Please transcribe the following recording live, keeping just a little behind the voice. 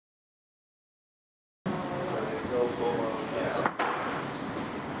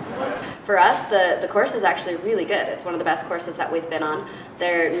For us, the course is actually really good. It's one of the best courses that we've been on.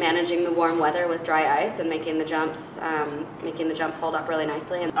 They're managing the warm weather with dry ice and making the jumps hold up really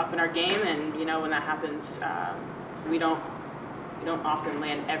nicely. And up in our game, and you know, when that happens, we don't often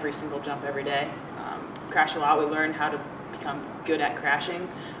land every single jump every day. Crash a lot. We learn how to become good at crashing,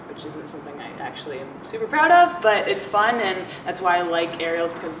 which isn't something I actually am super proud of, but it's fun, and that's why I like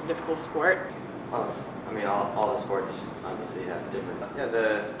aerials, because it's a difficult sport. I mean, all the sports obviously have different. Yeah,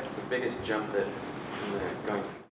 the biggest jump that I'm going to